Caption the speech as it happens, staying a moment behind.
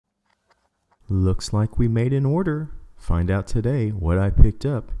Looks like we made an order. Find out today what I picked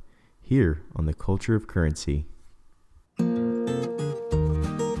up here on the Culture of Currency.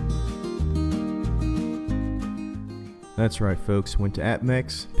 That's right, folks. Went to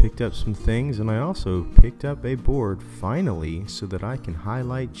APMEX, picked up some things, and I also picked up a board finally so that I can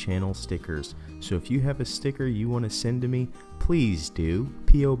highlight channel stickers. So if you have a sticker you want to send to me, please do.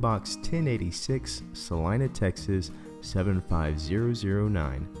 P.O. Box 1086, Salina, Texas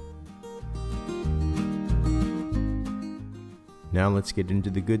 75009. Now let's get into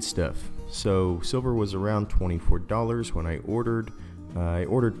the good stuff. So silver was around $24 when I ordered. I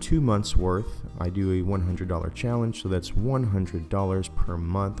ordered 2 months worth. I do a $100 challenge, so that's $100 per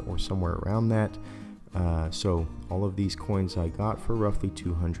month or somewhere around that. So all of these coins I got for roughly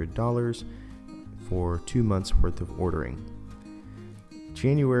 $200 for 2 months worth of ordering.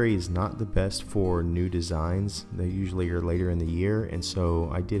 January is not the best for new designs. They usually are later in the year, and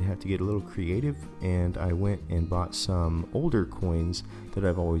so I did have to get a little creative, and I went and bought some older coins that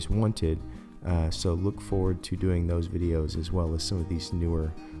I've always wanted. So look forward to doing those videos as well as some of these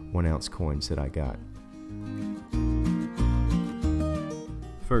newer 1-ounce coins that I got.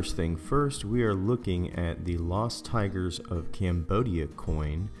 First thing first, we are looking at the Lost Tigers of Cambodia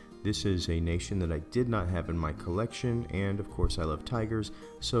coin. This is a nation that I did not have in my collection, and of course I love tigers,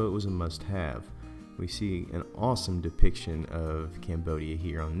 so it was a must-have. We see an awesome depiction of Cambodia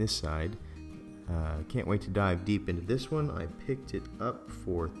here on this side. Can't wait to dive deep into this one. I picked it up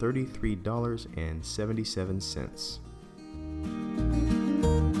for $33.77.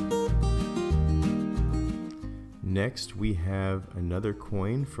 Next, we have another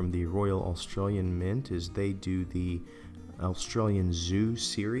coin from the Royal Australian Mint, as they do the Australian Zoo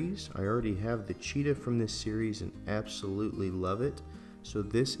series. I already have the cheetah from this series and absolutely love it. So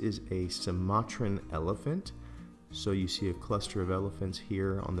this is a Sumatran elephant. So you see a cluster of elephants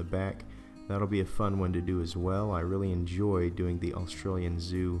here on the back. That'll be a fun one to do as well. I really enjoy doing the Australian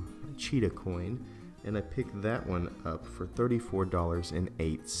Zoo cheetah coin, and I picked that one up for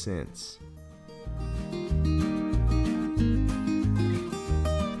 $34.08.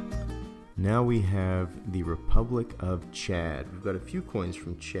 Now we have the Republic of Chad. We've got a few coins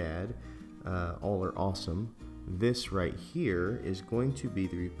from Chad. All are awesome. This right here is going to be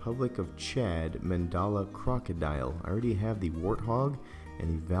the Republic of Chad Mandala Crocodile. I already have the Warthog,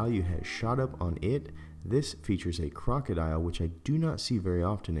 and the value has shot up on it. This features a crocodile, which I do not see very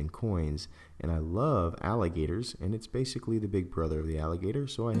often in coins, and I love alligators, and it's basically the big brother of the alligator,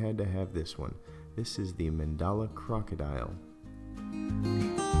 so I had to have this one. This is the Mandala Crocodile.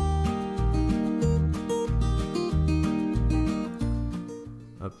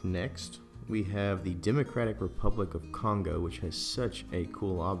 Up next, we have the Democratic Republic of Congo, which has such a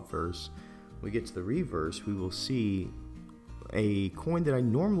cool obverse. When we get to the reverse, we will see a coin that I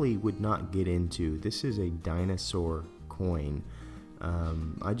normally would not get into. This is a dinosaur coin.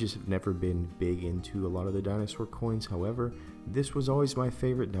 I just have never been big into a lot of the dinosaur coins. However, this was always my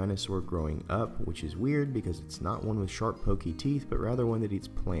favorite dinosaur growing up, which is weird because it's not one with sharp pokey teeth, but rather one that eats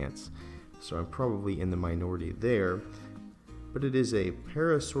plants. So I'm probably in the minority there. But it is a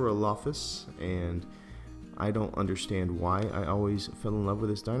Parasaurolophus, and I don't understand why I always fell in love with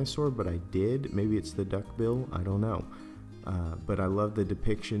this dinosaur, but I did. Maybe it's the duckbill, I don't know. But I love the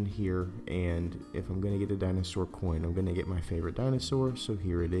depiction here, and if I'm going to get a dinosaur coin, I'm going to get my favorite dinosaur, so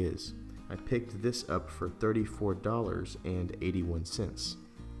here it is. I picked this up for $34.81.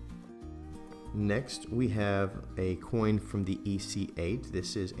 Next, we have a coin from the EC8.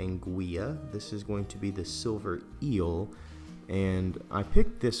 This is Anguilla. This is going to be the silver eel, and I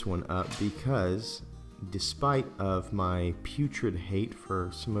picked this one up because despite of my putrid hate for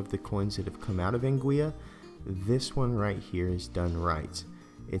some of the coins that have come out of Anguilla, this one right here is done right.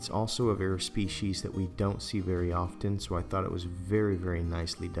 It's also a rare species that we don't see very often, so I thought it was very, very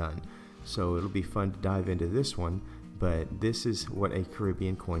nicely done. So it'll be fun to dive into this one, but this is what a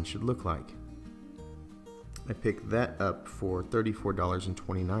Caribbean coin should look like. I picked that up for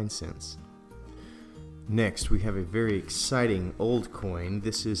 $34.29. Next, we have a very exciting old coin.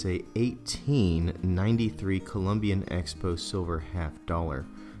 This is a 1893 Colombian Expo silver $half.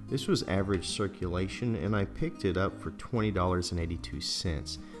 This was average circulation, and I picked it up for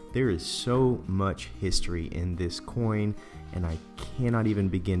 $20.82. There is so much history in this coin, and I cannot even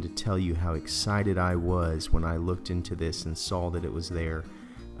begin to tell you how excited I was when I looked into this and saw that it was there.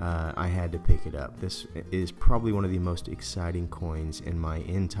 I had to pick it up. This is probably one of the most exciting coins in my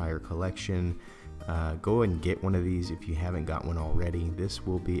entire collection. Go and get one of these if you haven't got one already. This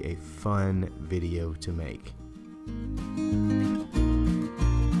will be a fun video to make.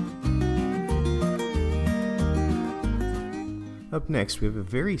 Up next, we have a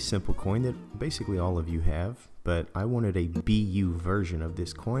very simple coin that basically all of you have, but I wanted a BU version of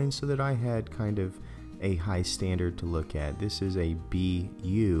this coin so that I had kind of a high standard to look at. This is a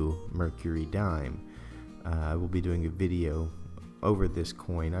BU Mercury dime. I will be doing a video over this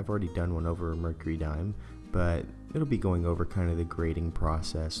coin. I've already done one over a Mercury dime, but it'll be going over kind of the grading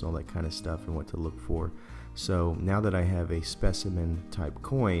process and all that kind of stuff and what to look for. So now that I have a specimen type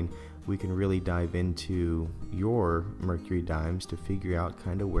coin, we can really dive into your Mercury dimes to figure out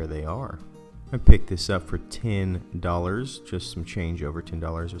kind of where they are. I picked this up for $10, just some change over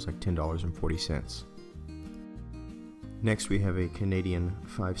 $10. It was like $10.40. Next we have a Canadian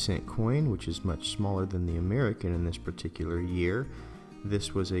 5-cent coin, which is much smaller than the American in this particular year.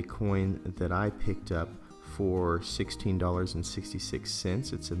 This was a coin that I picked up for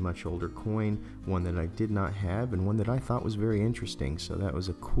 $16.66. It's a much older coin, one that I did not have and one that I thought was very interesting. So that was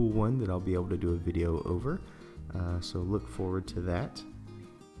a cool one that I'll be able to do a video over. So look forward to that.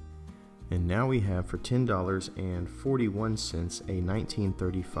 And now we have for $10.41 a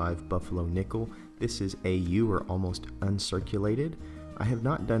 1935 Buffalo nickel. This is AU, or almost uncirculated. I have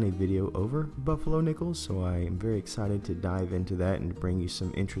not done a video over Buffalo nickels, so I am very excited to dive into that and bring you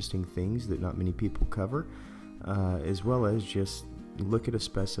some interesting things that not many people cover, as well as just look at a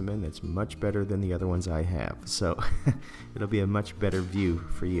specimen that's much better than the other ones I have. So it'll be a much better view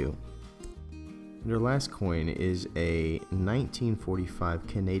for you. And our last coin is a 1945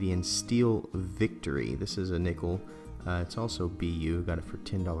 Canadian Steel Victory. This is a nickel. It's also BU. Got it for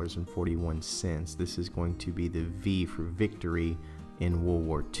 $10.41. This is going to be the V for victory in World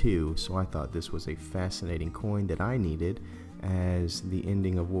War II. So I thought this was a fascinating coin that I needed, as the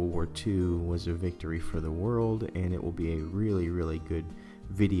ending of World War II was a victory for the world, and it will be a really good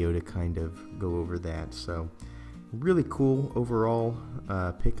video to kind of go over that. So really cool overall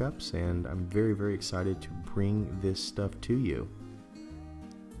pickups, and I'm very excited to bring this stuff to you.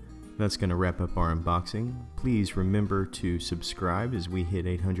 That's going to wrap up our unboxing. Please remember to subscribe. As we hit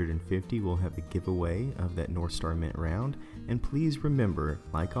 850, we'll have a giveaway of that North Star Mint round. And please remember,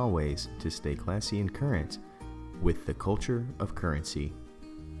 like always, to stay classy and current with the culture of currency.